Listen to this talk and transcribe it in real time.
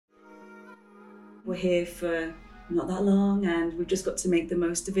We're here for not that long, and we've just got to make the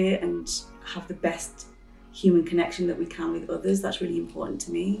most of it and have the best human connection that we can with others. That's really important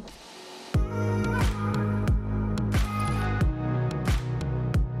to me.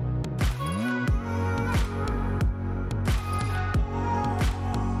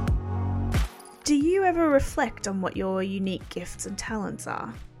 Do you ever reflect on what your unique gifts and talents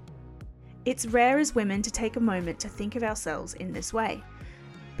are? It's rare as women to take a moment to think of ourselves in this way.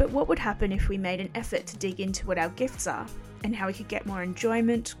 But what would happen if we made an effort to dig into what our gifts are and how we could get more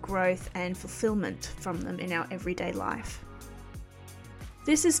enjoyment, growth, and fulfillment from them in our everyday life?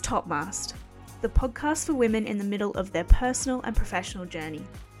 This is Topmast, the podcast for women in the middle of their personal and professional journey,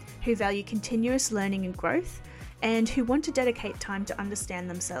 who value continuous learning and growth, and who want to dedicate time to understand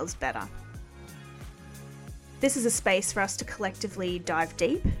themselves better. This is a space for us to collectively dive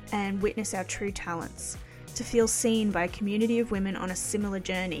deep and witness our true talents, to feel seen by a community of women on a similar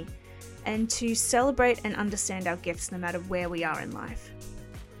journey, and to celebrate and understand our gifts no matter where we are in life.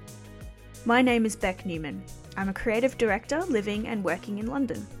 My name is Beck Newman. I'm a creative director living and working in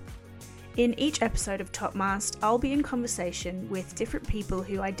London. In each episode of Topmast, I'll be in conversation with different people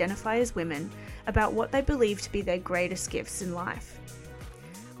who identify as women about what they believe to be their greatest gifts in life.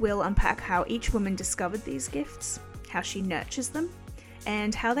 We'll unpack how each woman discovered these gifts, how she nurtures them,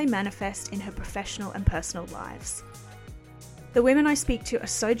 and how they manifest in her professional and personal lives. The women I speak to are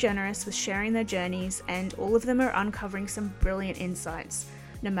so generous with sharing their journeys, and all of them are uncovering some brilliant insights,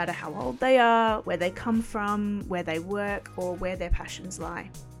 no matter how old they are, where they come from, where they work, or where their passions lie.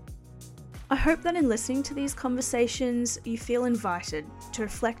 I hope that in listening to these conversations, you feel invited to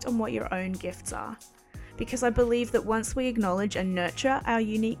reflect on what your own gifts are, because I believe that once we acknowledge and nurture our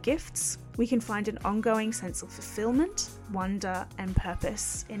unique gifts, we can find an ongoing sense of fulfillment, wonder, and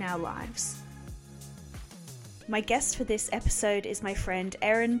purpose in our lives. My guest for this episode is my friend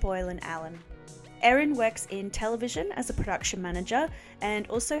Erin Boylan Allen. Erin works in television as a production manager and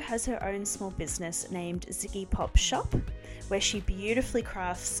also has her own small business named Ziggy Pop Shop, where she beautifully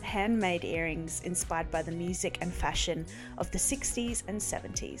crafts handmade earrings inspired by the music and fashion of the 60s and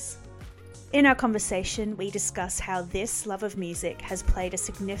 70s. In our conversation, we discuss how this love of music has played a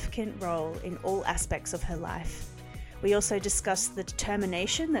significant role in all aspects of her life. We also discuss the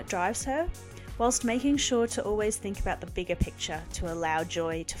determination that drives her, whilst making sure to always think about the bigger picture to allow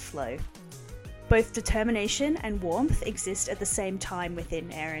joy to flow. Both determination and warmth exist at the same time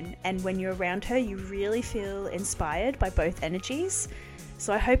within Erin, and when you're around her, you really feel inspired by both energies.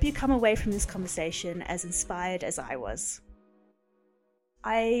 So I hope you come away from this conversation as inspired as I was.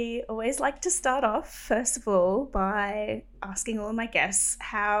 I always like to start off, first of all, by asking all of my guests,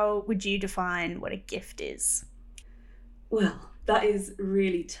 how would you define what a gift is? Well, that is a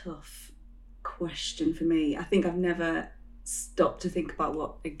really tough question for me. I think I've never stopped to think about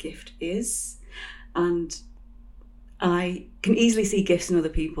what a gift is. And I can easily see gifts in other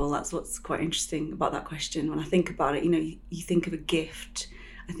people. That's what's quite interesting about that question. When I think about it, you think of a gift,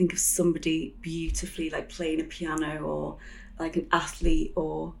 I think of somebody beautifully like playing a piano, or like an athlete,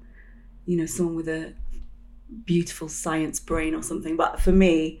 or someone with a beautiful science brain or something. But for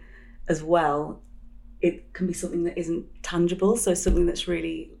me as well, it can be something that isn't tangible, so something that's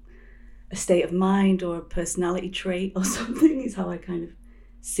really a state of mind or a personality trait or something is how I kind of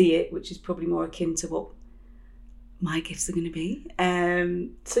see it, which is probably more akin to what my gifts are going to be.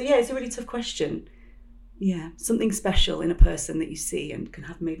 So yeah, it's a really tough question. Yeah, something special in a person that you see and can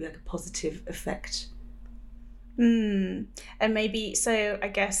have maybe like a positive effect. And maybe, so I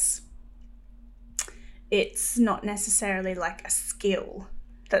guess it's not necessarily like a skill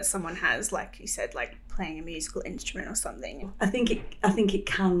that someone has, like you said, like playing a musical instrument or something. I think it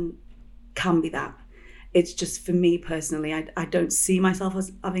can be that. It's just, for me personally, I don't see myself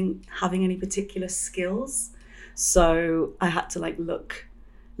as having any particular skills, so I had to like look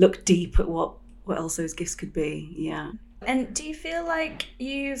deep at what else those gifts could be. Yeah. And do you feel like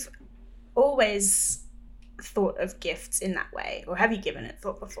you've always thought of gifts in that way, or have you given it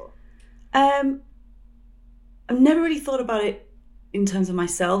thought before? I've never really thought about it in terms of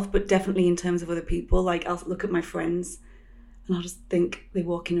myself, but definitely in terms of other people. Like, I'll look at my friends and I'll just think, they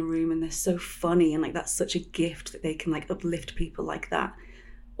walk in a room and they're so funny, and like that's such a gift that they can like uplift people like that.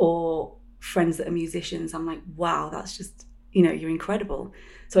 Or friends that are musicians, I'm like, wow, that's just, you're incredible.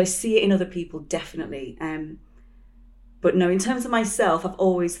 So I see it in other people, definitely. But no, in terms of myself, I've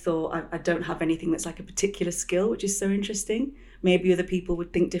always thought I don't have anything that's like a particular skill, which is so interesting. Maybe other people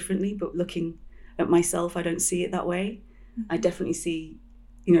would think differently, but looking at myself, I don't see it that way. I definitely see,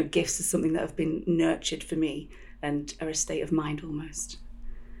 gifts as something that have been nurtured for me and are a state of mind almost.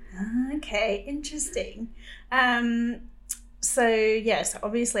 Okay, interesting. So yes,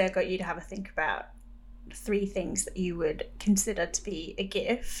 obviously I got you to have a think about 3 things that you would consider to be a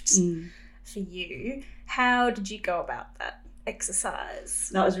gift for you. How did you go about that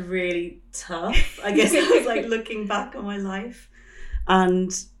exercise? That was really tough. I guess I was like looking back on my life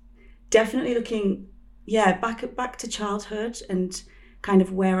and definitely looking, back to childhood and kind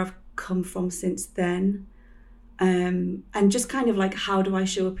of where I've come from since then. And just kind of like, how do I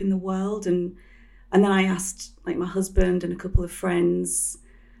show up in the world? And then I asked like my husband and a couple of friends,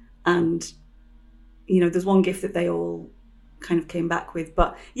 and there's one gift that they all kind of came back with.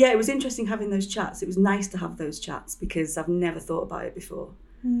 But yeah, it was interesting having those chats. It was nice to have those chats because I've never thought about it before.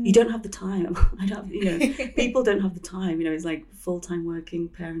 You don't have the time. I don't have, people don't have the time. It's like full-time working,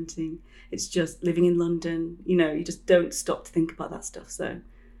 parenting. It's just living in London. You just don't stop to think about that stuff. So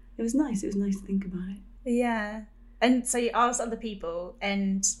it was nice. It was nice to think about it. Yeah. And so you asked other people,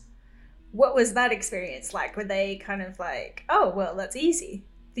 and what was that experience like? Were they kind of like, oh, well, that's easy.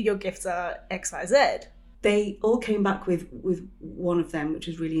 Your gifts are X, Y, Z. They all came back with one of them, which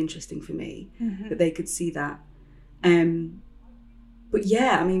was really interesting for me, that they could see that. But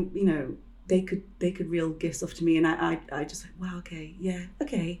yeah, I mean, they could reel gifts off to me, and I just like, wow, okay, yeah,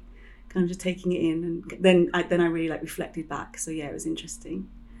 okay, kind of just taking it in, and then I really like reflected back. So yeah, it was interesting.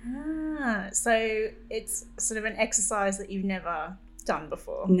 So it's sort of an exercise that you've never done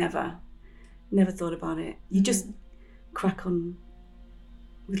before. Never thought about it. You just crack on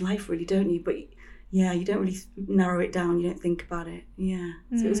with life, really, don't you? But yeah, you don't really narrow it down. You don't think about it. Yeah,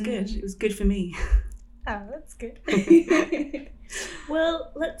 so it was good. It was good for me. Oh, that's good.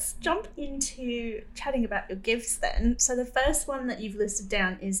 Well, let's jump into chatting about your gifts then. So the first one that you've listed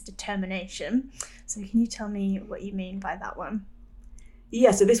down is determination. So can you tell me what you mean by that one?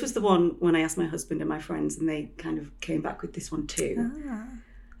 Yeah, so this was the one when I asked my husband and my friends, and they kind of came back with this one too.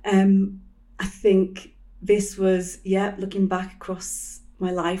 I think this was, looking back across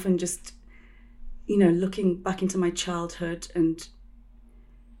my life and just, looking back into my childhood and,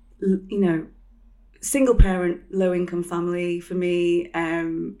 single parent, low income family for me.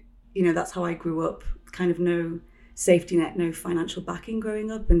 That's how I grew up, kind of no safety net, no financial backing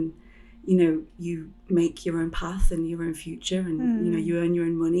growing up. And, you make your own path and your own future, and, you earn your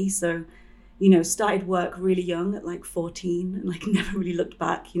own money. So, started work really young at like 14 and like never really looked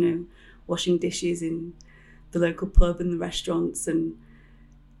back, washing dishes in the local pub and the restaurants. And,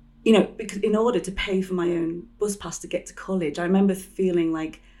 because in order to pay for my own bus pass to get to college, I remember feeling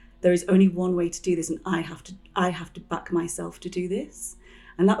like there is only one way to do this, and I have to back myself to do this.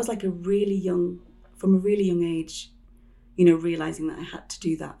 And that was like from a really young age, realizing that I had to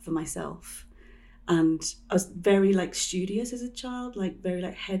do that for myself. And I was very like studious as a child, like very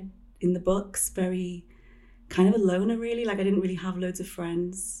like head in the books, very kind of a loner really. Like I didn't really have loads of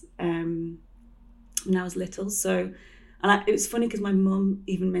friends when I was little. So, it was funny because my mum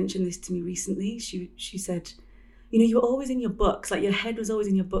even mentioned this to me recently. She said, you were always in your books, like your head was always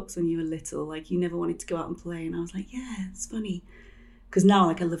in your books when you were little, like you never wanted to go out and play. And I was like, yeah, it's funny. Because now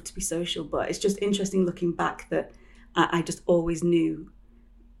like I love to be social, but it's just interesting looking back that I just always knew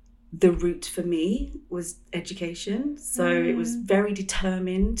the route for me was education. So it was very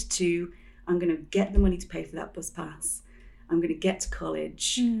determined to, I'm going to get the money to pay for that bus pass. I'm going to get to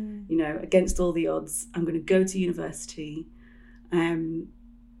college, against all the odds. I'm going to go to university.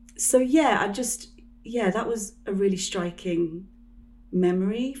 So yeah, that was a really striking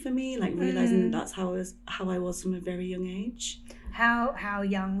memory for me, like realizing that that's how I was from a very young age. How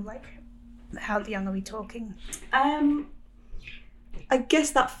young? Like, how young are we talking? I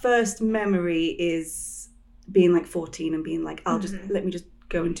guess that first memory is being like 14 and being like, let me just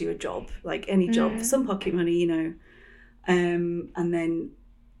go and do a job, like any job for some pocket money, and then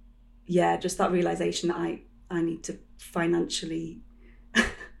just that realization that I need to financially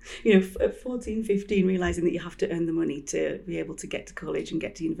at 14, 15, realizing that you have to earn the money to be able to get to college and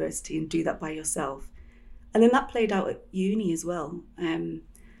get to university and do that by yourself. And then that played out at uni as well.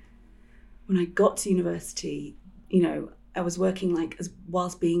 When I got to university, I was working like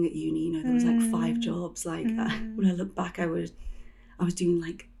whilst being at uni, there was like 5 jobs. Like when I look back, I was doing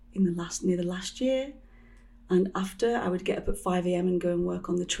like near the last year. And after, I would get up at 5 a.m. and go and work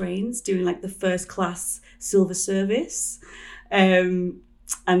on the trains, doing like the first class silver service.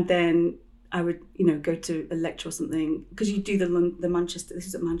 And then I would, go to a lecture or something, because you do the Manchester, this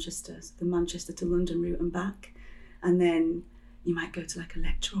is at Manchester, so the Manchester to London route and back. And then you might go to like a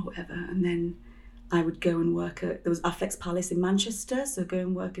lecture or whatever. And then I would go and work there was Afflex Palace in Manchester, so go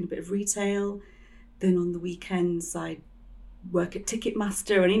and work in a bit of retail. Then on the weekends, I'd work at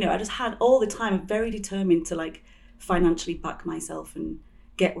Ticketmaster. And, I just had all the time, very determined to like financially back myself and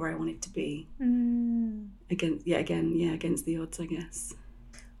get where I wanted to be. Against the odds, I guess.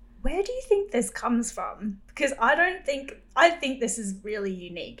 Where do you think this comes from? Because I think this is really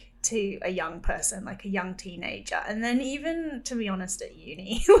unique to a young person, like a young teenager. And then even, to be honest, at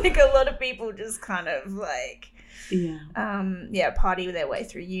uni, like a lot of people just kind of like, party their way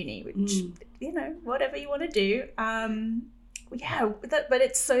through uni, which, you know, whatever you want to do. But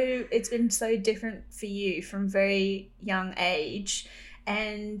it's been so different for you from very young age.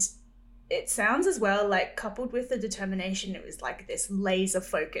 And it sounds as well like, coupled with the determination, it was like this laser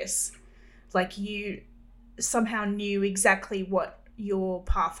focus. Like you somehow knew exactly what your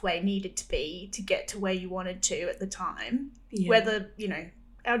pathway needed to be to get to where you wanted to at the time. Yeah. Whether, you know,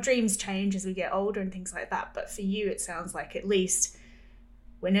 our dreams change as we get older and things like that. But for you, it sounds like at least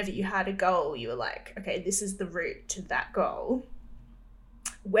whenever you had a goal, you were like, okay, this is the route to that goal.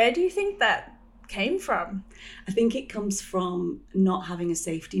 Where do you think that came from? I think it comes from not having a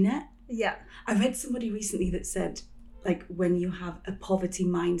safety net. Yeah. I read somebody recently that said, like, when you have a poverty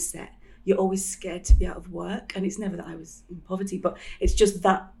mindset, you're always scared to be out of work. And it's never that I was in poverty, but it's just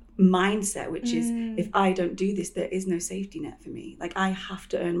that mindset, which is, if I don't do this, there is no safety net for me. Like, I have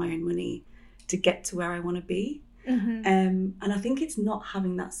to earn my own money to get to where I want to be. And I think it's not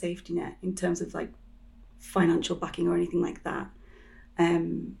having that safety net in terms of like financial backing or anything like that.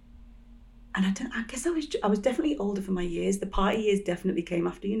 And I guess I was definitely older for my years. The party years definitely came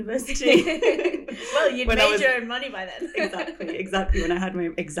after university. Well, you'd made your own money by then. Exactly. When I had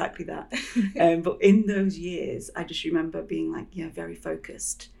exactly that. But in those years, I just remember being like, very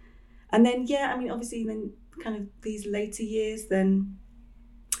focused. And then, obviously then kind of these later years, then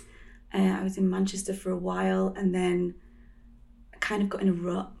I was in Manchester for a while, and then I kind of got in a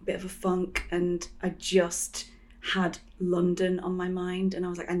rut, a bit of a funk, and I just had London on my mind, and I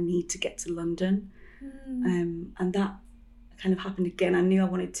was like, I need to get to London. And that kind of happened again. I knew I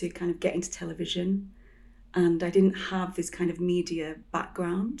wanted to kind of get into television, and I didn't have this kind of media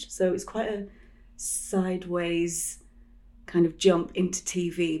background, so it's quite a sideways kind of jump into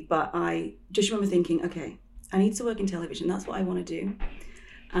TV. But I just remember thinking, okay, I need to work in television, that's what I want to do.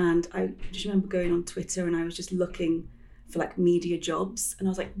 And I just remember going on Twitter, and I was just looking for like media jobs, and I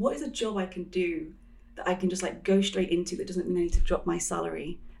was like, what is a job I can do that I can just like go straight into that doesn't mean I need to drop my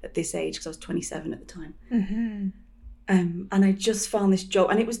salary at this age, because I was 27 at the time. And I just found this job,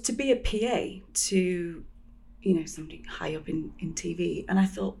 and it was to be a PA to, somebody high up in TV. And I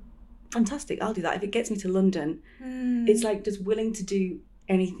thought, fantastic, I'll do that. If it gets me to London, it's like just willing to do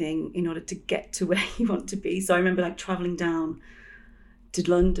anything in order to get to where you want to be. So I remember like traveling down to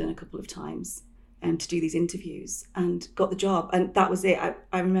London a couple of times to do these interviews, and got the job. And that was it.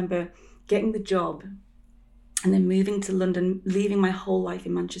 I remember getting the job and then moving to London, leaving my whole life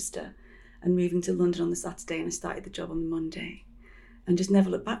in Manchester and moving to London on the Saturday, and I started the job on the Monday and just never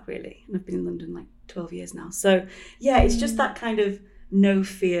looked back really. And I've been in London like 12 years now. So it's just that kind of no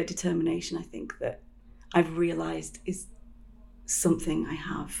fear determination, I think, that I've realised is something I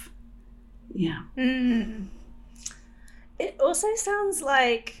have. Yeah. It also sounds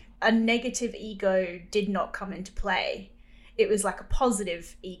like a negative ego did not come into play. It was like a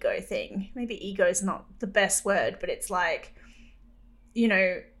positive ego thing. Maybe ego is not the best word, but it's like,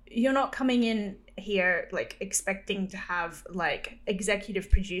 you're not coming in here like expecting to have like executive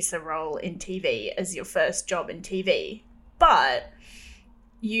producer role in TV as your first job in TV. But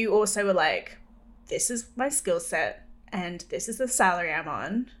you also were like, this is my skill set and this is the salary I'm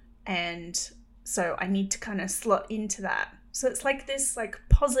on. And so I need to kind of slot into that. So it's like this like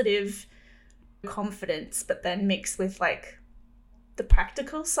positive confidence, but then mixed with like the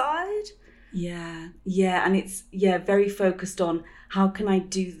practical side. Yeah. And it's, very focused on how can I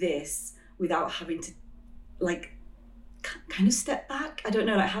do this without having to like kind of step back. I don't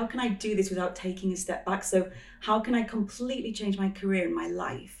know, like how can I do this without taking a step back? So how can I completely change my career and my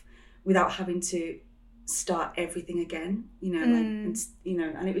life without having to start everything again,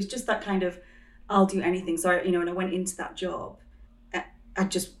 and it was just that kind of, I'll do anything. So when I went into that job, I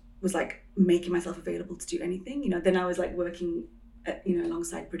just was like making myself available to do anything, then I was like working at,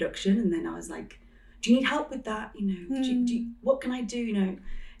 alongside production, and then I was like, do you need help with that? What can I do?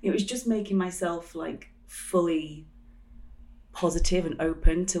 It was just making myself like fully positive and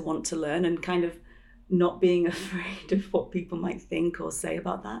open to want to learn, and kind of not being afraid of what people might think or say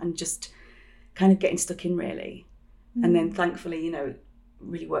about that, and just kind of getting stuck in really. And then thankfully, it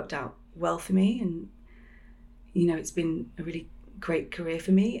really worked out well for me, and it's been a really great career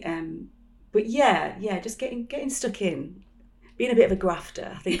for me. But just getting stuck in, being a bit of a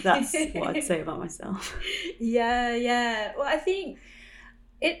grafter. I think that's what I'd say about myself. Yeah. Well, I think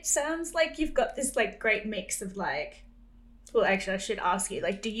it sounds like you've got this like great mix of like Well, actually, I should ask you,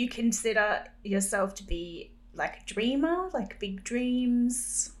 like, do you consider yourself to be like a dreamer, like big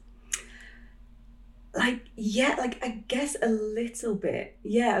dreams? Like, yeah, like I guess a little bit.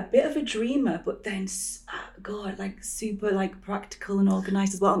 Yeah, a bit of a dreamer, but then, God, like super like practical and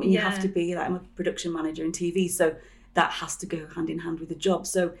organized as well. I mean, you have to be, like, I'm a production manager in TV, so that has to go hand in hand with the job.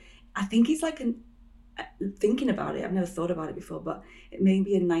 So I think it's like thinking about it, I've never thought about it before, but it may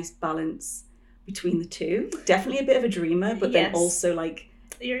be a nice balance between the two. Definitely a bit of a dreamer, but then also like...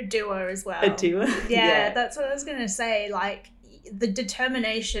 You're a doer as well. A doer? Yeah, that's what I was going to say. Like, the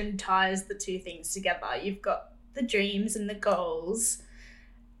determination ties the two things together. You've got the dreams and the goals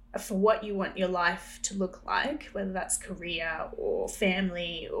for what you want your life to look like, whether that's career or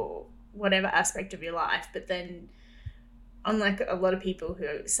family or whatever aspect of your life. But then, unlike a lot of people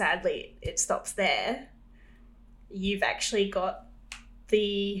who, sadly, it stops there, you've actually got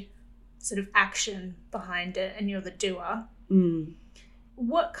the sort of action behind it and you're the doer.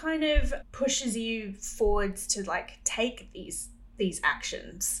 What kind of pushes you forwards to like take these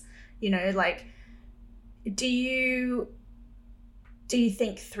actions? You know, like, do you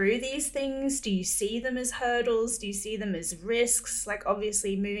think through these things? Do you see them as hurdles? Do you see them as risks? Like,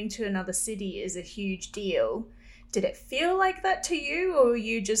 obviously moving to another city is a huge deal. Did it feel like that to you, or were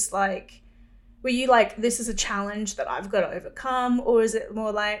you just like, this is a challenge that I've got to overcome? Or is it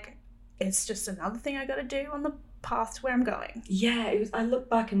more like, it's just another thing I got to do on the path to where I'm going? Yeah, it was. I look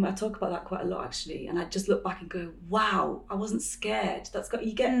back and I talk about that quite a lot, actually, and I just look back and go, wow, I wasn't scared. I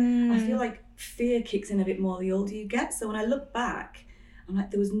feel like fear kicks in a bit more the older you get. So when I look back, I'm like,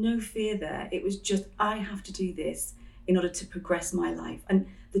 there was no fear there. It was just, I have to do this in order to progress my life. And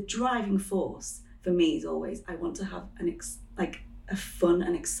the driving force for me is always, I want to have a fun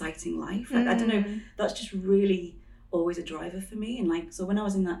and exciting life. Like, I don't know, that's just really always a driver for me. And like, so when I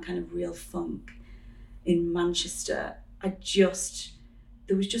was in that kind of real funk in Manchester,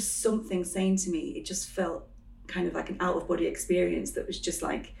 there was just something saying to me, it just felt kind of like an out of body experience that was just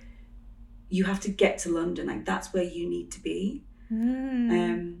like, you have to get to London, like that's where you need to be.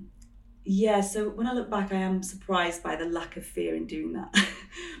 So when I look back, I am surprised by the lack of fear in doing that.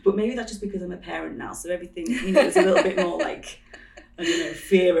 But maybe that's just because I'm a parent now, so everything, there's a little bit more like, I don't know,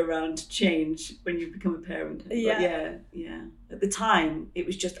 fear around change when you become a parent. Yeah. But yeah. At the time, it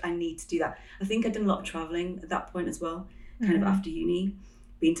was just, I need to do that. I think I'd done a lot of traveling at that point as well, kind of after uni,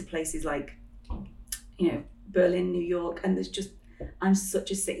 been to places like, Berlin, New York, and I'm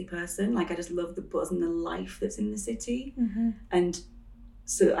such a city person. Like, I just love the buzz and the life that's in the city. And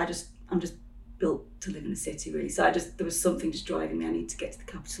so I'm just built to live in a city, really. So there was something just driving me. I need to get to the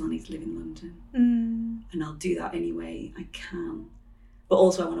capital. I need to live in London. And I'll do that any way I can. But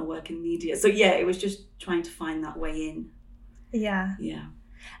also I want to work in media. So yeah, it was just trying to find that way in. Yeah. Yeah.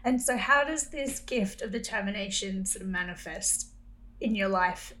 And so how does this gift of determination sort of manifest in your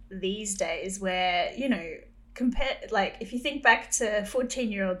life these days, where, if you think back to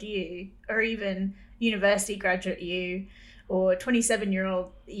 14-year-old you, or even university graduate you, or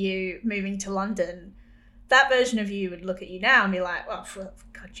 27-year-old you moving to London, that version of you would look at you now and be like, well,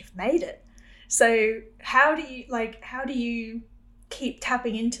 God, you've made it. So how do you keep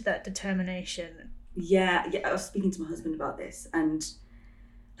tapping into that determination? Yeah, I was speaking to my husband about this, and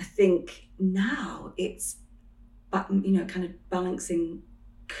I think now it's, kind of balancing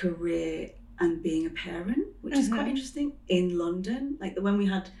career and being a parent, which is quite interesting in London. Like, when we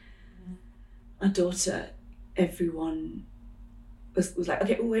had a daughter, everyone was like,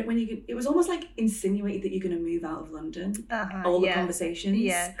 okay, when it was almost like insinuated that you're going to move out of London. All the conversations,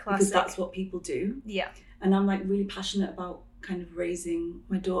 classic. Because that's what people do. Yeah, and I'm like really passionate about kind of raising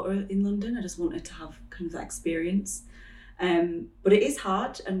my daughter in London. I just want her to have kind of that experience. But it is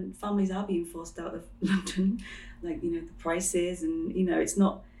hard, and families are being forced out of London, like, the prices, and, it's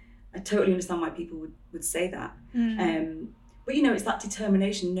not, I totally understand why people would say that. But, it's that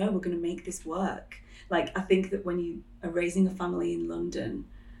determination, no, we're going to make this work. Like, I think that when you are raising a family in London,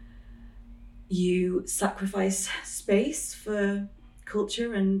 you sacrifice space for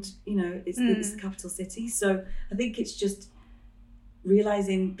culture, and, it's the capital city. So I think it's just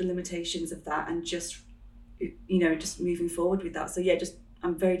realizing the limitations of that and just moving forward with that. So yeah,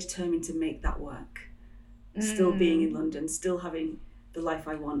 I'm very determined to make that work. Still being in London, still having the life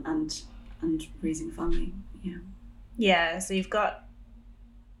I want, and raising a family. Yeah, so you've got,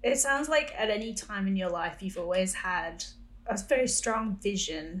 it sounds like at any time in your life you've always had a very strong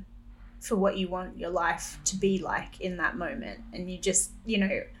vision for what you want your life to be like in that moment, and you just,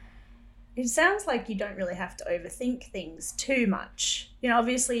 it sounds like you don't really have to overthink things too much.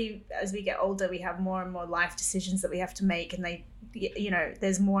 Obviously, as we get older, we have more and more life decisions that we have to make, and they you know,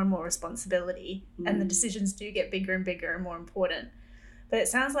 there's more and more responsibility and the decisions do get bigger and bigger and more important. But it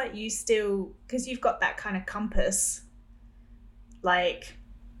sounds like you still, because you've got that kind of compass, like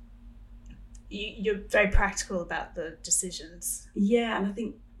you're very practical about the decisions. Yeah, and I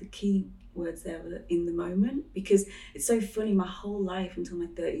think the key words there were in the moment, because it's so funny, my whole life until my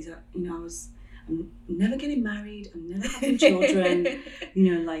 30s, you know, I'm never getting married, I'm never having children,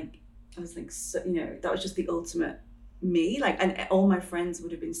 you know, like, I was like, so, you know, that was just the ultimate me, like, and all my friends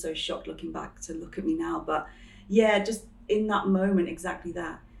would have been so shocked looking back to look at me now, but yeah, just in that moment, exactly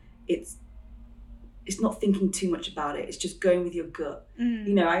that, it's not thinking too much about it, it's just going with your gut.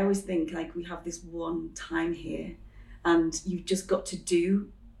 You know, I always think, like, we have this one time here and you've just got to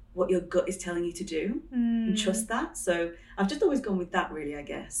do what your gut is telling you to do and trust that. So I've just always gone with that, really, I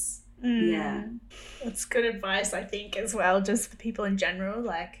guess. Yeah, that's good advice, I think, as well, just for people in general,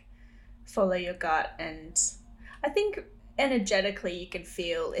 like, follow your gut. And I think energetically you can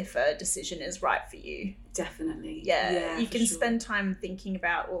feel if a decision is right for you. Definitely. Yeah, you can spend time thinking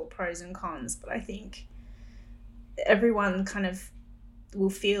about all pros and cons, but I think everyone kind of will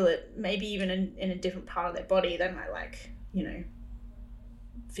feel it, maybe even in a different part of their body. They might, like, you know,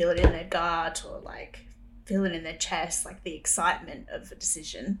 feel it in their gut or like feel it in their chest, like the excitement of a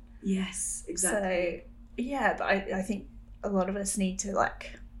decision. Yes, exactly. So yeah, but I think a lot of us need to,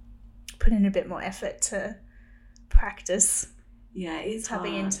 like, put in a bit more effort to practice. Yeah, it's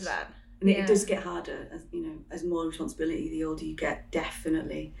tapping hard. Into that. And it does get harder, as you know, as more responsibility, the older you get,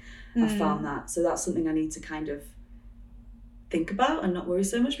 definitely. I've found that. So that's something I need to kind of think about and not worry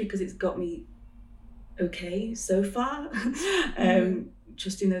so much, because it's got me okay so far.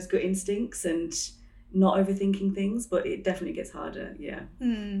 Trusting those gut instincts and not overthinking things, but it definitely gets harder. Yeah.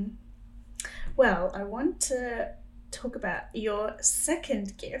 Well, I want to talk about your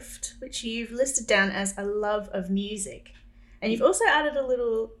second gift, which you've listed down as a love of music. And you've also added a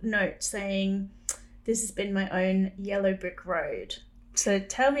little note saying, this has been my own yellow brick road. So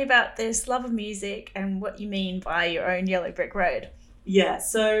tell me about this love of music and what you mean by your own yellow brick road. Yeah,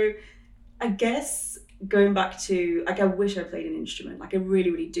 so I guess going back to, like, I wish I played an instrument. Like, I really,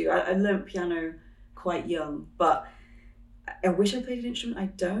 really do. I learned piano quite young, but I wish I played an instrument. I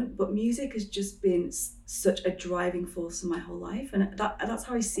don't, but music has just been such a driving force in my whole life. And that's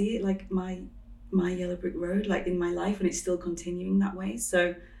how I see it, like my yellow brick road, like, in my life, and it's still continuing that way.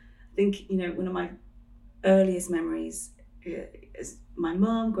 So I think, you know, one of my earliest memories is my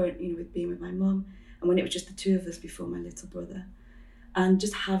mum, with being with my mum, and when it was just the two of us before my little brother, and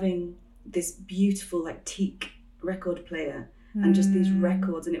just having this beautiful, like, teak record player and just these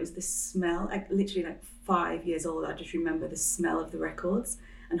records, and it was this smell, like, literally, like, 5 years old, I just remember the smell of the records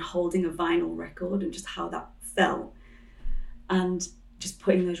and holding a vinyl record and just how that felt, and just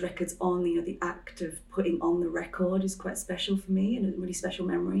putting those records on, you know, the act of putting on the record is quite special for me and a really special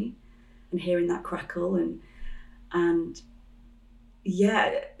memory, and hearing that crackle and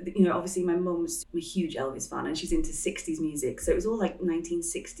yeah, you know, obviously my mum's a huge Elvis fan and she's into 60s music, so it was all like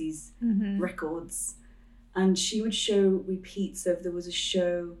 1960s records, and she would show repeats of, there was a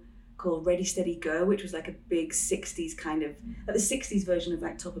show called Ready Steady Go, which was like a big 60s kind of, like the 60s version of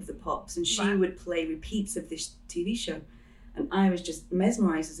like Top of the Pops, and she would play repeats of this TV show. And I was just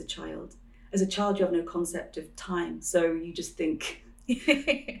mesmerised as a child. As a child, you have no concept of time. So you just think,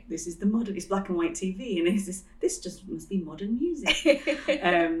 this is the modern, it's black and white TV. And it's this just must be modern music.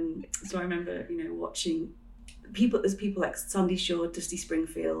 So I remember, you know, watching there's people like Sandy Shaw, Dusty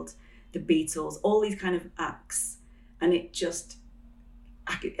Springfield, the Beatles, all these kind of acts. And it just,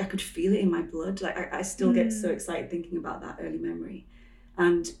 I could feel it in my blood. Like, I still get so excited thinking about that early memory.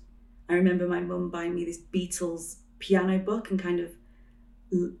 And I remember my mum buying me this Beatles piano book and kind of,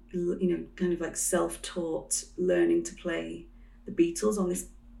 you know, kind of like self-taught learning to play the Beatles on this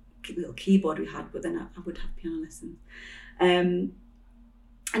little keyboard we had, but then I would have piano lessons. And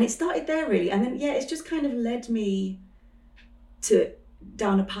it started there, really. And then, yeah, it's just kind of led me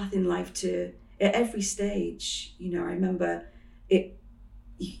down a path in life to, at every stage, you know, I remember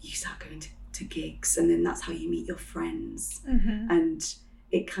you start going to gigs, and then that's how you meet your friends. And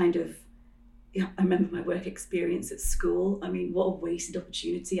it kind of, yeah, I remember my work experience at school. I mean, what a wasted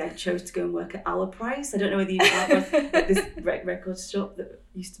opportunity. I chose to go and work at Our Price. I don't know whether you have like this record shop that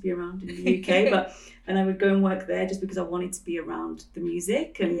used to be around in the UK, and I would go and work there just because I wanted to be around the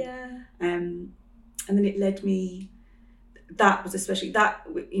music. And and then it led me, that was especially, that,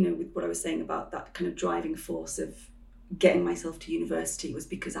 you know, with what I was saying about that kind of driving force of getting myself to university, was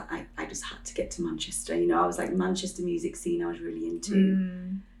because I just had to get to Manchester. You know, I was like, Manchester music scene I was really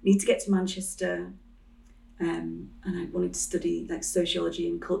into. Need to get to Manchester, and I wanted to study like sociology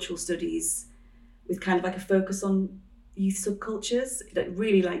and cultural studies with kind of like a focus on youth subcultures that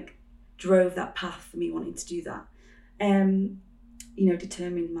really like drove that path for me wanting to do that.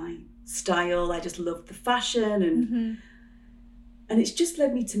 Determined my style. I just loved the fashion and it's just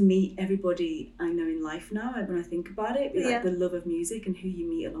led me to meet everybody I know in life now. When I think about it, like the love of music and who you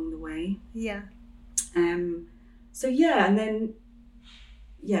meet along the way. Yeah. So yeah, and then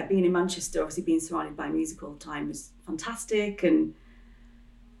being in Manchester, obviously being surrounded by music all the time was fantastic, and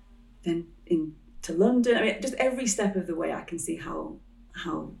then into London. I mean, just every step of the way, I can see how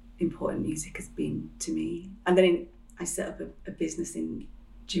important music has been to me. And then I set up a business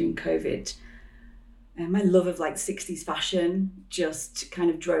during COVID. And my love of like 60s fashion just kind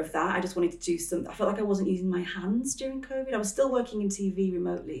of drove that. I just wanted to do something. I felt like I wasn't using my hands during COVID. I was still working in TV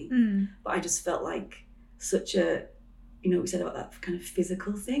remotely, but I just felt like such a, we said about that kind of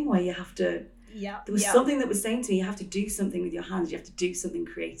physical thing where you have to, there was something that was saying to me, you have to do something with your hands, you have to do something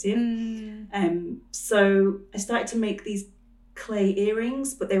creative. So I started to make these clay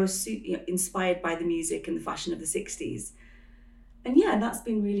earrings, but they were inspired by the music and the fashion of the 60s. And that's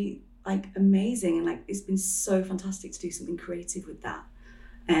been really like amazing, and like it's been so fantastic to do something creative with that.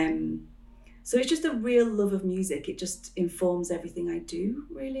 So it's just a real love of music. It just informs everything I do,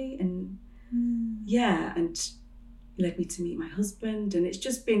 really. And and led me to meet my husband, and it's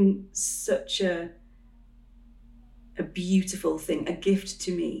just been such a beautiful thing, a gift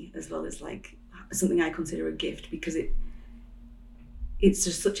to me, as well as like something I consider a gift, because it's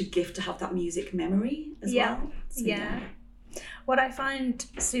just such a gift to have that music memory as well. So, What I find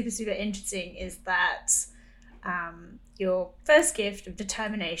super, super interesting is that your first gift of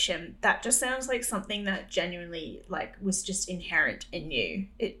determination, that just sounds like something that genuinely like was just inherent in you.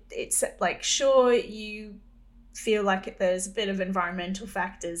 It's like, sure, you feel like there's a bit of environmental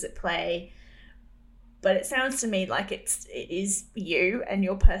factors at play, but it sounds to me like it is you and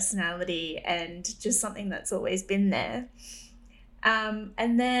your personality and just something that's always been there.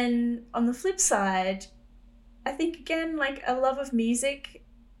 And then on the flip side, I think again, like a love of music,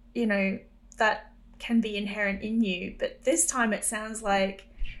 that can be inherent in you. But this time it sounds like,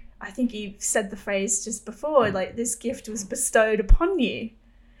 I think you said the phrase just before, like this gift was bestowed upon you.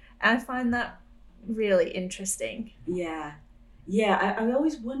 And I find that really interesting. Yeah. I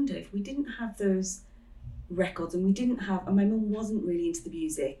always wonder if we didn't have those records, and my mum wasn't really into the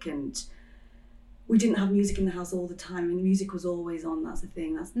music, and we didn't have music in the house all the time, and music was always on. That's the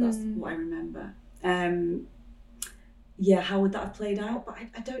thing. That's what I remember. How would that have played out? But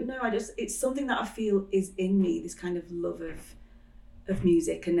I don't know. It's something that I feel is in me, this kind of love of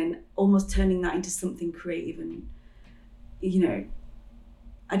music, and then almost turning that into something creative. And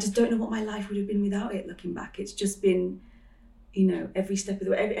I just don't know what my life would have been without it. Looking back, it's just been, every step of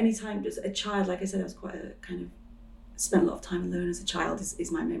the way. Any time, just a child, like I said, I was quite a kind of spent a lot of time alone as a child.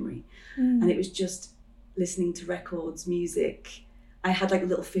 Is my memory, and it was just listening to records, music. I had like a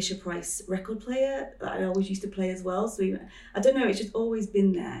little Fisher Price record player that I always used to play as well. So I don't know, it's just always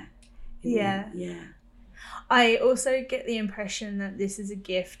been there. Yeah. I also get the impression that this is a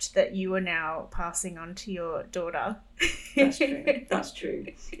gift that you are now passing on to your daughter. That's true.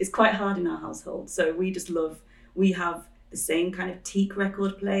 It's quite hard in our household. So we have the same kind of teak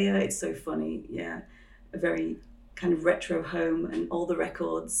record player. It's so funny. Yeah. A very kind of retro home, and all the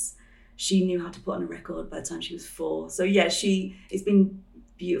records. She knew how to put on a record by the time she was 4. So it's been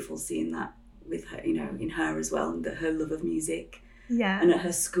beautiful seeing that with her, in her as well, and her love of music. Yeah. And at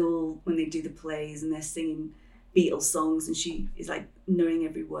her school, when they do the plays and they're singing Beatles songs, and she is like knowing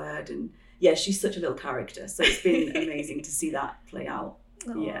every word, and she's such a little character. So it's been amazing to see that play out.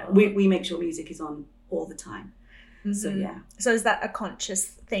 Aww. Yeah. We make sure music is on all the time. Mm-hmm. So is that a conscious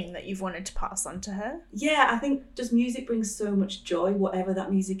thing that you've wanted to pass on to her? Yeah, I think just music brings so much joy, whatever that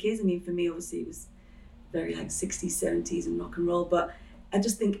music is. I mean, for me, obviously, it was very like 60s, 70s and rock and roll, but I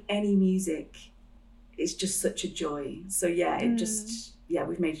just think any music is just such a joy. So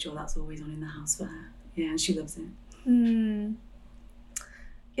we've made sure that's always on in the house for her. Yeah, and she loves it.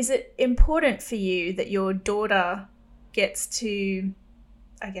 Is it important for you that your daughter gets to,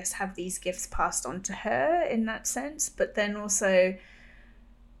 I guess, have these gifts passed on to her in that sense? But then also,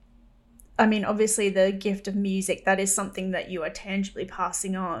 I mean, obviously the gift of music, that is something that you are tangibly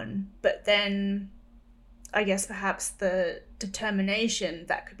passing on. But then I guess perhaps the determination,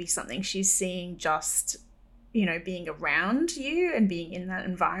 that could be something she's seeing just, being around you and being in that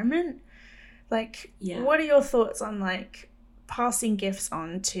environment. Like, What are your thoughts on like passing gifts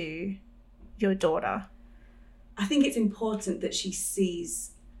on to your daughter? I think it's important that she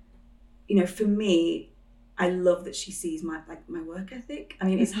sees, for me, I love that she sees my work ethic. I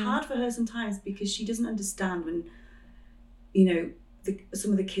mean, it's hard for her sometimes because she doesn't understand when,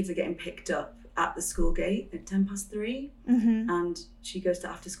 some of the kids are getting picked up at the school gate at 3:10, and she goes to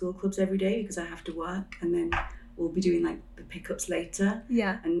after school clubs every day because I have to work, and then we'll be doing like the pickups later.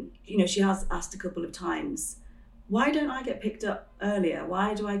 Yeah. And you know, she has asked a couple of times, why don't I get picked up earlier?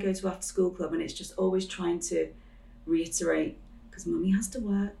 Why do I go to after school club? And it's just always trying to reiterate, because mummy has to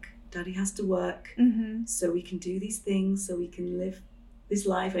work, daddy has to work, so we can do these things, so we can live this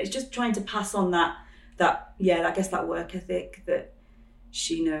life. And it's just trying to pass on that I guess that work ethic, that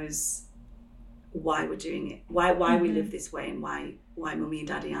she knows why we're doing it, why we live this way, and why mummy and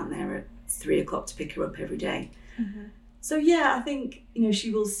daddy aren't there at 3:00 to pick her up every day. So yeah, I think, you know, she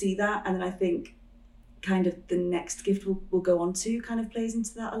will see that, and then I think kind of the next gift we'll go on to kind of plays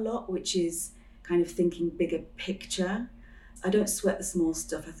into that a lot, which is kind of thinking bigger picture. I don't sweat the small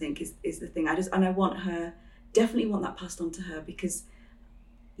stuff, I think is the thing. I definitely want that passed on to her, because,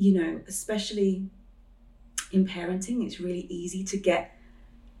 you know, especially in parenting, it's really easy to get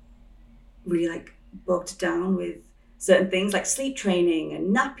really like bogged down with certain things like sleep training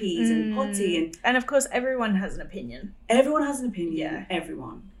and nappies and potty, and of course everyone has an opinion. Yeah,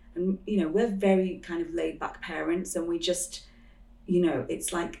 everyone. And you know, we're very kind of laid back parents, and we just, you know,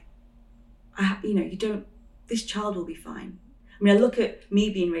 it's like, this child will be fine. I mean, I look at me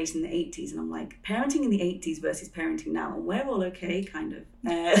being raised in the 80s and I'm like, parenting in the 80s versus parenting now, and we're all okay, kind of.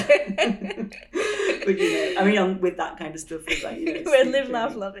 But, you know, I mean, with that kind of stuff, with like, you know, we're live,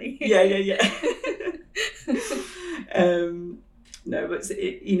 laugh, loving. Yeah. No, but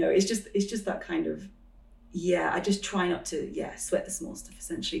it's just that kind of, I just try not to, sweat the small stuff,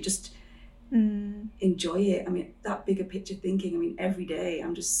 essentially. Just enjoy it. I mean, that bigger picture thinking, I mean, every day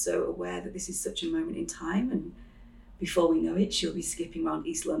I'm just so aware that this is such a moment in time, and before we know it, she'll be skipping around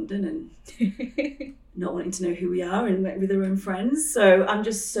East London and not wanting to know who we are and with her own friends. So I'm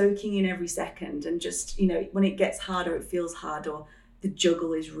just soaking in every second, and just, you know, when it gets harder, it feels hard, or the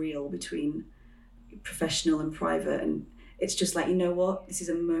juggle is real between professional and private, and it's just like, you know what, this is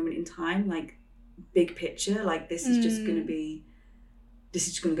a moment in time, like big picture, like this is just going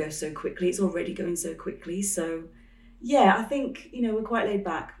to go so quickly. It's already going so quickly. So yeah, I think, you know, we're quite laid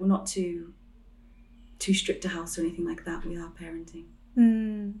back. We're not too strict a house or anything like that with our parenting.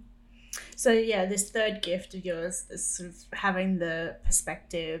 So yeah, this third gift of yours, this sort of having the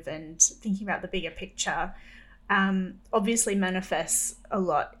perspective and thinking about the bigger picture, obviously manifests a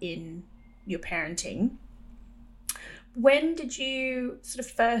lot in your parenting. When did you sort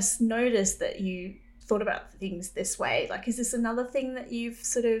of first notice that you thought about things this way? Like, is this another thing that you've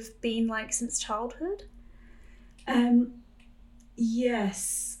sort of been like since childhood?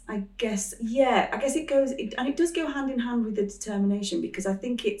 Yes, I guess it goes, and it does go hand in hand with the determination, because I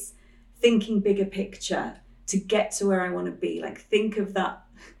think it's thinking bigger picture to get to where I want to be. Like, think of that,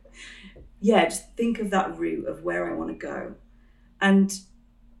 just think of that route of where I want to go, and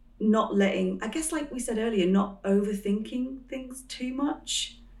not letting, I guess, like we said earlier, not overthinking things too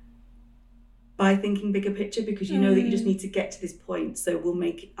much by thinking bigger picture, because you know that you just need to get to this point, so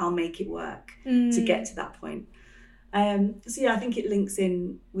I'll make it work to get to that point. So yeah, I think it links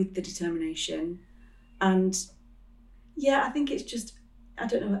in with the determination, and I think it's just, I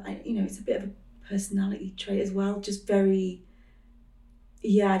don't know, it's a bit of a personality trait as well, just very,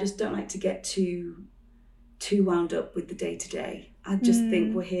 I just don't like to get too wound up with the day-to-day. I just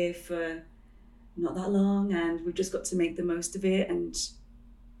think we're here for not that long, and we've just got to make the most of it, and,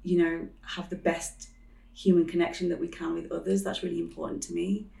 you know, have the best human connection that we can with others. That's really important to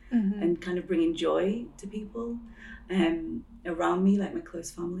me, and kind of bringing joy to people around me, like my close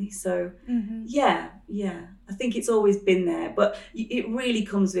family. So I think it's always been there, but it really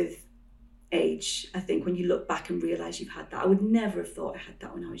comes with age. I think when you look back and realise you've had that. I would never have thought I had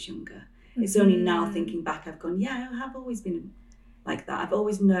that when I was younger. It's only now, thinking back, I've gone, I have always been like that. I've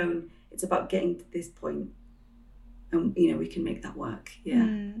always known it's about getting to this point, and, you know, we can make that work.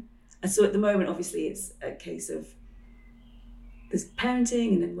 And so at the moment, obviously, it's a case of there's parenting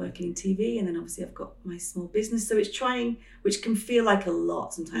and then working in TV, and then obviously I've got my small business. So it's trying, which can feel like a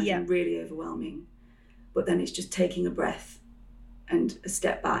lot sometimes and really overwhelming. But then it's just taking a breath and a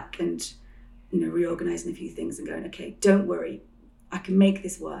step back, and, you know, reorganising a few things and going, okay, don't worry, I can make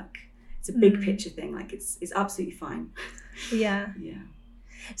this work. It's a big picture thing, like it's absolutely fine. Yeah.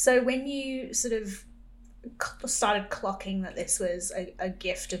 So when you sort of started clocking that this was a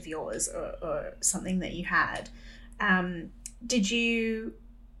gift of yours, or something that you had, did you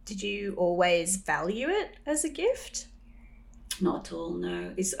always value it as a gift? Not at all,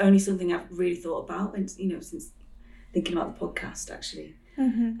 no. It's only something I've really thought about, and, you know, since thinking about the podcast, actually.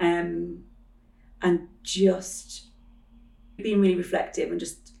 And just being really reflective and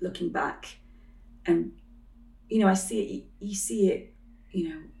just looking back, and, you know, you see it, you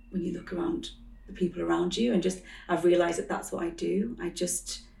know, when you look around the people around you. And just, I've realised that that's what I do. I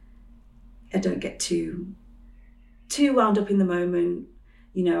don't get too wound up in the moment.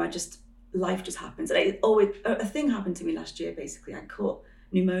 You know, life just happens. And a thing happened to me last year, basically. I caught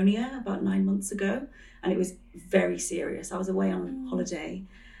pneumonia about 9 months ago, and it was very serious. I was away on holiday,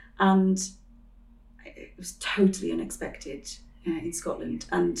 and it was totally unexpected in Scotland.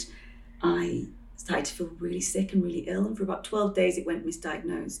 And I started to feel really sick and really ill. And for about 12 days, it went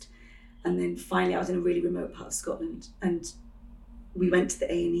misdiagnosed. And then finally, I was in a really remote part of Scotland, and we went to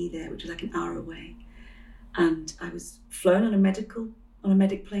the A&E there, which was like an hour away. And I was flown on a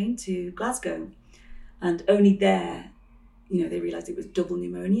medic plane to Glasgow. And only there, you know, they realised it was double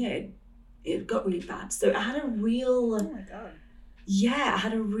pneumonia. It got really bad. So I had a real... Oh my God. Yeah, I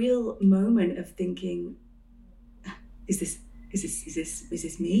had a real moment of thinking, is this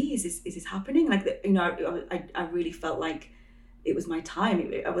me? Is this happening? Like, you know, I really felt like it was my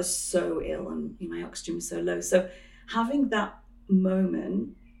time. I was so ill, and you know, my oxygen was so low. So having that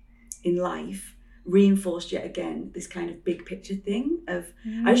moment in life reinforced yet again this kind of big picture thing of,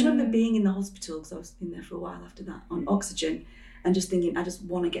 I just remember being in the hospital, because I was in there for a while after that on oxygen, and just thinking, I just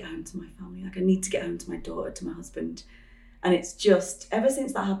want to get home to my family. Like, I need to get home to my daughter, to my husband. And it's just, ever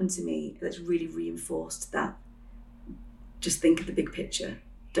since that happened to me, that's really reinforced that, just think of the big picture.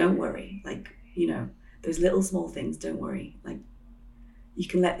 Don't worry. Like, you know, those little small things, don't worry. Like, you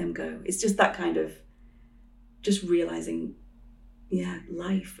can let them go. It's just that kind of, just realizing, yeah,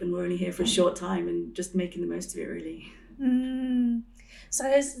 life, and we're only here for a short time, and just making the most of it, really. So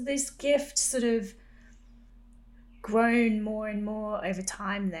has this gift sort of grown more and more over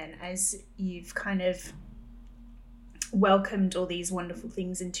time then, as you've kind of welcomed all these wonderful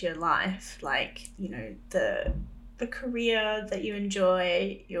things into your life, like, you know, the career that you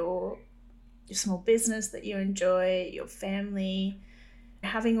enjoy, your small business that you enjoy, your family,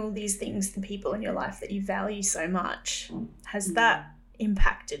 having all these things, the people in your life that you value so much, has that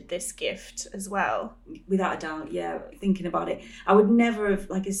impacted this gift as well? Without a doubt, yeah. Thinking about it, I would never have,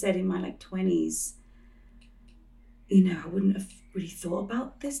 like I said, in my 20s, you know, I wouldn't have really thought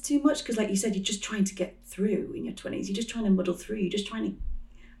about this too much, because like you said, you're just trying to get through in your 20s. You're just trying to muddle through. You're just trying to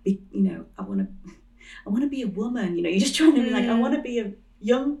be, you know, I want to be a woman, you know, you're just trying to be like, I want to be a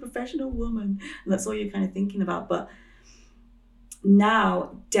young professional woman, and that's all you're kind of thinking about. But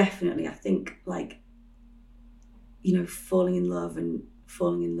now, definitely, I think, like, you know, falling in love and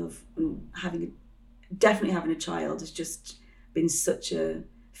definitely having a child has just been such a,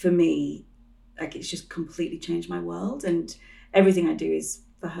 for me, like, it's just completely changed my world, and everything I do is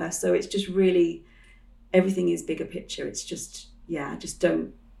for her. So it's just really, everything is bigger picture. It's just, just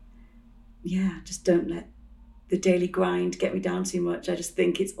don't let the daily grind get me down too much. I just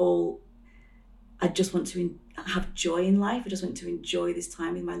think it's all, I just want to have joy in life. I just want to enjoy this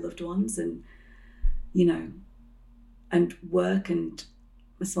time with my loved ones, and, you know, and work and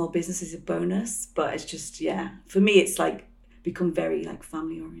my small business is a bonus. But it's just, for me, it's like become very like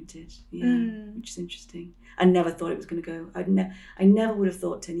family oriented, which is interesting. I never thought it was going to go. I never would have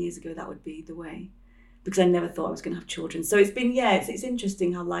thought 10 years ago that would be the way, because I never thought I was going to have children. So it's been, it's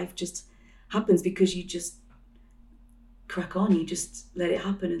interesting how life just happens, because you just crack on, you just let it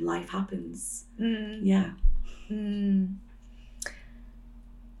happen, and life happens. Do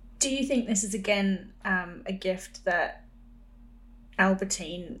you think this is again a gift that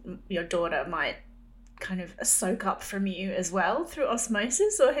Albertine, your daughter, might kind of soak up from you as well through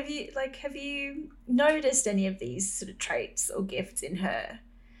osmosis, or have you noticed any of these sort of traits or gifts in her,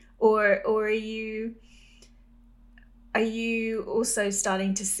 or are you also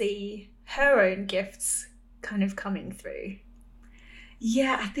starting to see her own gifts kind of coming through?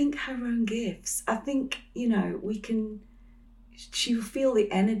 I think her own gifts, I think, you know, she will feel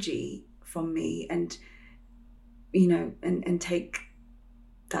the energy from me, and, you know, and take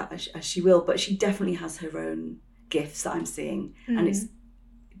that as she will, but she definitely has her own gifts that I'm seeing, and it's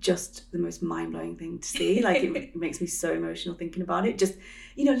just the most mind-blowing thing to see. Like, it makes me so emotional thinking about it. Just,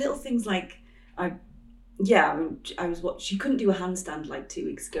 you know, little things like, she couldn't do a handstand like 2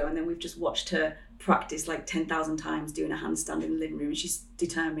 weeks ago, and then we've just watched her practice like 10,000 times doing a handstand in the living room, and she's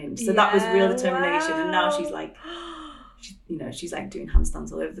determined. So that was real determination. Wow. And now she's like, she's like doing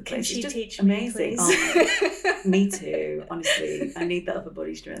handstands all over the place. Can she it's just teach amazing. Me, me too, honestly. I need that upper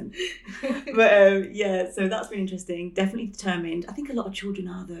body strength. But so that's been interesting. Definitely determined. I think a lot of children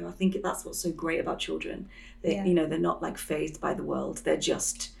are, though. I think that's what's so great about children. You know, they're not like fazed by the world. They're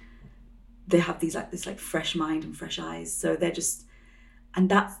just, they have this fresh mind and fresh eyes. So they're just, and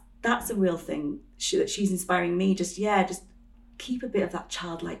that's a real thing that she's inspiring me. Just keep a bit of that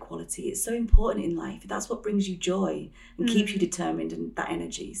childlike quality. It's so important in life. That's what brings you joy and keeps you determined, and that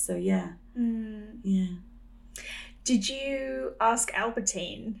energy. So yeah. Yeah. Did you ask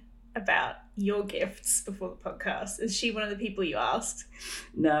Albertine about your gifts before the podcast? Is she one of the people you asked?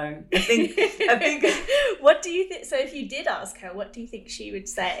 No. I think What do you think? So if you did ask her, what do you think she would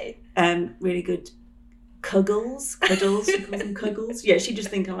say? Really good cuddles. She calls them cuddles. Yeah, she just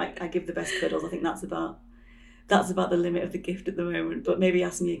think I give the best cuddles. I think that's about the limit of the gift at the moment. But maybe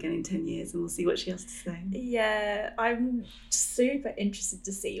ask me again in 10 years and we'll see what she has to say. Yeah, I'm super interested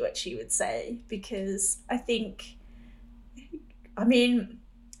to see what she would say, because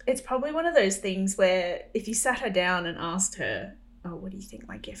it's probably one of those things where if you sat her down and asked her, oh, what do you think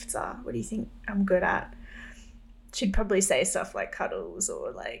my gifts are? What do you think I'm good at? She'd probably say stuff like cuddles,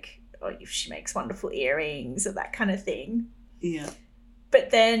 or like, oh, she makes wonderful earrings, or that kind of thing. Yeah.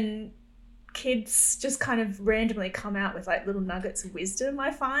 But then kids just kind of randomly come out with like little nuggets of wisdom,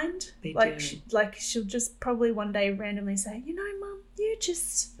 I find. They do. She'll just probably one day randomly say, Mum, you're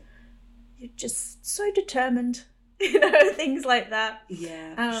just so determined. Things like that.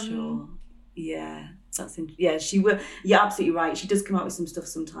 Yeah, for sure. Yeah, that's yeah. She will. You're absolutely right. She does come out with some stuff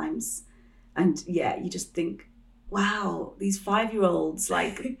sometimes, and yeah, you just think, wow, these 5-year-olds,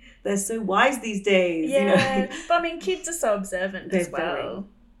 like, they're so wise these days. Yeah, but kids are so observant as well.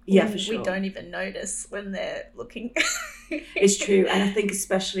 For sure. We don't even notice when they're looking. It's true, and I think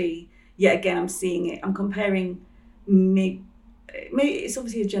especially, again, I'm seeing it. I'm comparing maybe it's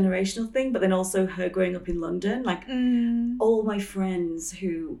obviously a generational thing, but then also her growing up in London. Like all my friends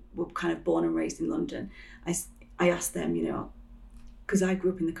who were kind of born and raised in London, I asked them, because I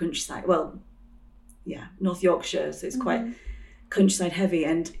grew up in the countryside. Well, yeah, North Yorkshire, so it's quite countryside heavy.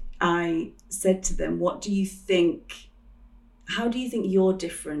 And I said to them, how do you think you're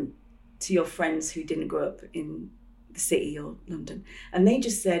different to your friends who didn't grow up in the city or London? And they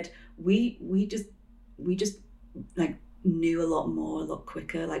just said, we just like knew a lot more, a lot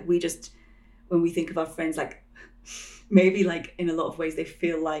quicker. Like when we think of our friends, like maybe like in a lot of ways they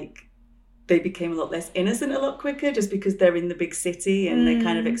feel like they became a lot less innocent a lot quicker, just because they're in the big city and they're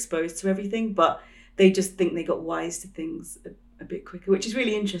kind of exposed to everything, but they just think they got wise to things a bit quicker, which is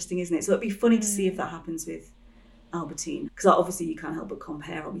really interesting, isn't it? So it'd be funny to see if that happens with Albertine, because obviously you can't help but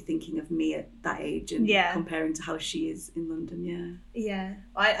compare. I'll be thinking of me at that age and comparing to how she is in London. Yeah,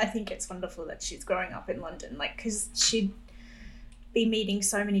 I think it's wonderful that she's growing up in London, like, because she'd be meeting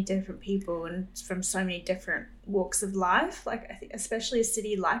so many different people and from so many different walks of life, like I think especially a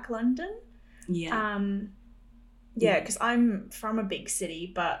city like London. Because I'm from a big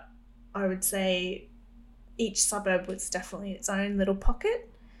city, but I would say each suburb was definitely its own little pocket.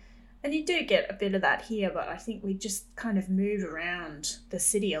 And you do get a bit of that here, but I think we just kind of move around the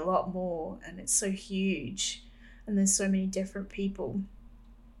city a lot more, and it's so huge and there's so many different people.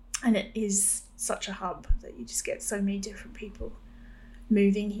 And it is such a hub that you just get so many different people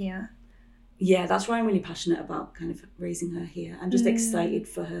moving here. Yeah, that's why I'm really passionate about kind of raising her here. I'm just excited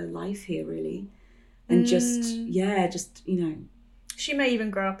for her life here, really. And just She may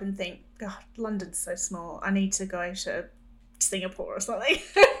even grow up and think, God, London's so small. I need to go to Singapore or something.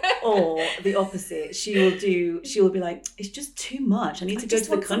 Or the opposite. She will be like, it's just too much. I need to go to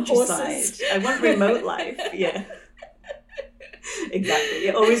the countryside. I want remote life. Yeah. Exactly.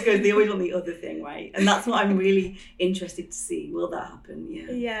 They always want the other thing, right? And that's what I'm really interested to see. Will that happen?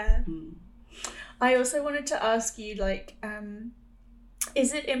 Yeah. I also wanted to ask you, like,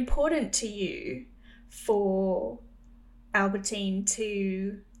 is it important to you for Albertine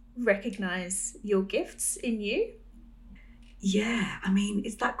to recognise your gifts in you? Yeah, I mean,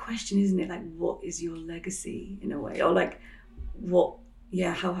 it's that question, isn't it? Like, what is your legacy in a way? Or like,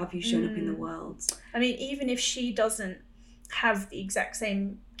 how have you shown up in the world? I mean, even if she doesn't have the exact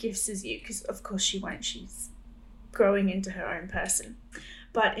same gifts as you, because of course she won't, she's growing into her own person.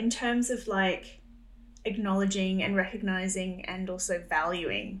 But in terms of like acknowledging and recognising and also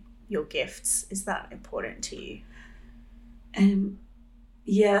valuing your gifts, is that important to you?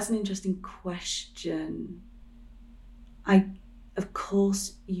 Yeah, that's an interesting question. Of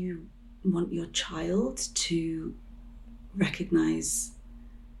course, you want your child to recognise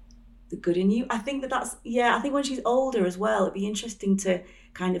the good in you. I think I think when she's older as well, it'd be interesting to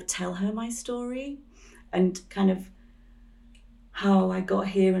kind of tell her my story and kind of how I got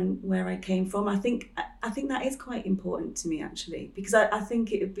here and where I came from. I think that is quite important to me, actually, because I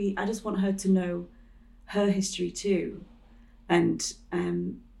think I just want her to know her history too. And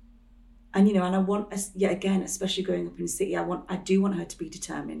I want, again, especially growing up in the city, I do want her to be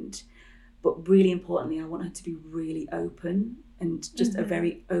determined, but really importantly, I want her to be really open and just a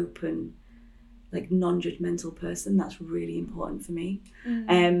very open like non-judgmental person. That's really important for me.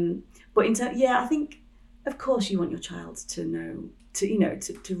 But I think of course you want your child to know,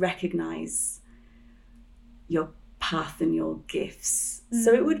 to recognize your path and your gifts.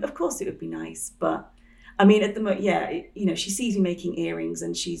 So it would be nice. But I mean, at the moment, she sees me making earrings,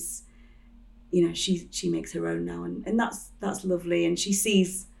 and she's, she makes her own now, and that's lovely. And she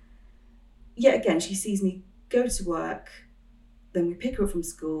sees me go to work, then we pick her up from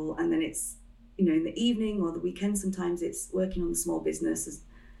school, and then it's, in the evening or the weekend, sometimes it's working on the small business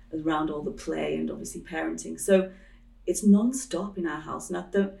around all the play and obviously parenting. So it's non-stop in our house, and I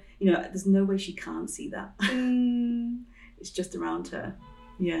don't, there's no way she can't see that. It's just around her.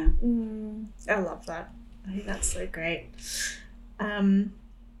 Yeah. I love that. I think that's so great.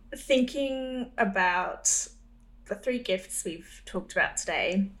 Thinking about the 3 gifts we've talked about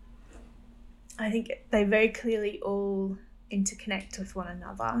today, I think they very clearly all interconnect with one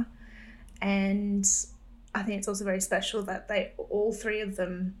another. And I think it's also very special that all 3 of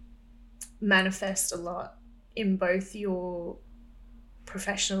them manifest a lot in both your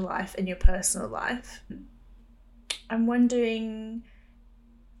professional life and your personal life. I'm wondering,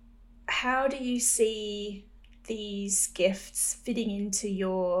 how do you see these gifts fitting into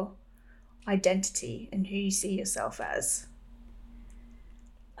your identity and who you see yourself as?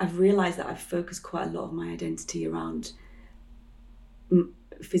 I've realised that I've focused quite a lot of my identity around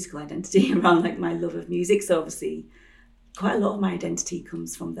physical identity, around like my love of music. So obviously quite a lot of my identity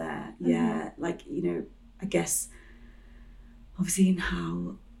comes from there. Yeah, like, I guess obviously in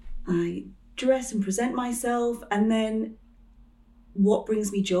how I dress and present myself, and then what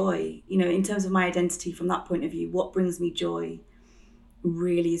brings me joy, in terms of my identity from that point of view, what brings me joy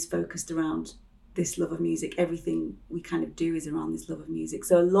really is focused around this love of music. Everything we kind of do is around this love of music.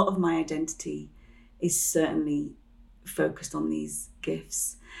 So a lot of my identity is certainly focused on these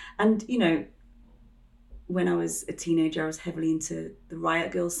gifts. And, when I was a teenager, I was heavily into the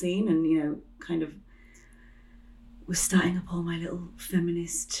Riot Girl scene, and, kind of was starting up all my little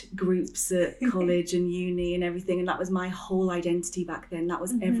feminist groups at college and uni and everything. And that was my whole identity back then. That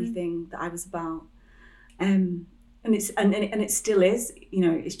was everything that I was about. And it still is,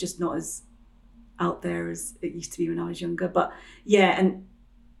 it's just not as out there as it used to be when I was younger. But yeah, and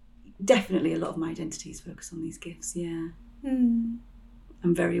definitely a lot of my identity is focused on these gifts. Yeah. I'm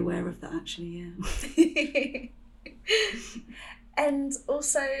very aware of that, actually. Yeah. And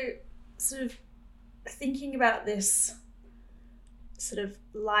also sort of thinking about this sort of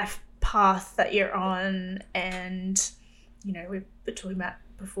life path that you're on, and we were talking about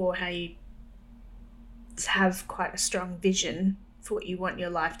before how you have quite a strong vision for what you want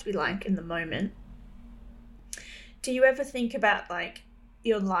your life to be like in the moment. Do you ever think about like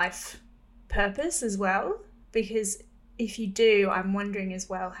your life purpose as well? Because if you do, I'm wondering as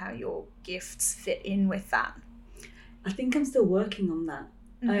well how your gifts fit in with that. I think I'm still working on that.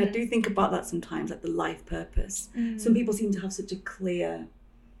 I do think about that sometimes, like the life purpose. Some people seem to have such a clear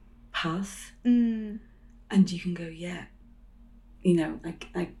path, and you can go, yeah,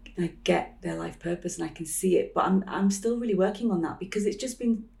 I get their life purpose and I can see it, but I'm still really working on that, because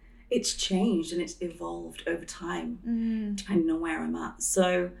it's changed and it's evolved over time, depending on where I'm at.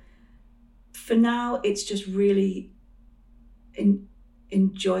 So for now, it's just really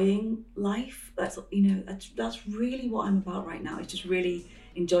enjoying life. That's really what I'm about right now. It's just really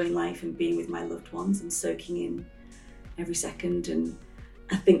enjoying life and being with my loved ones and soaking in every second. And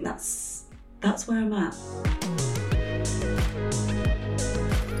I think that's where I'm at.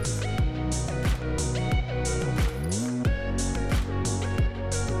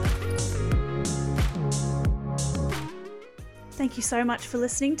 Thank you so much for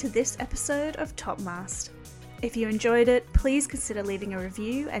listening to this episode of Topmast. If you enjoyed it, please consider leaving a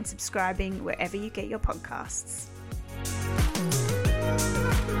review and subscribing wherever you get your podcasts.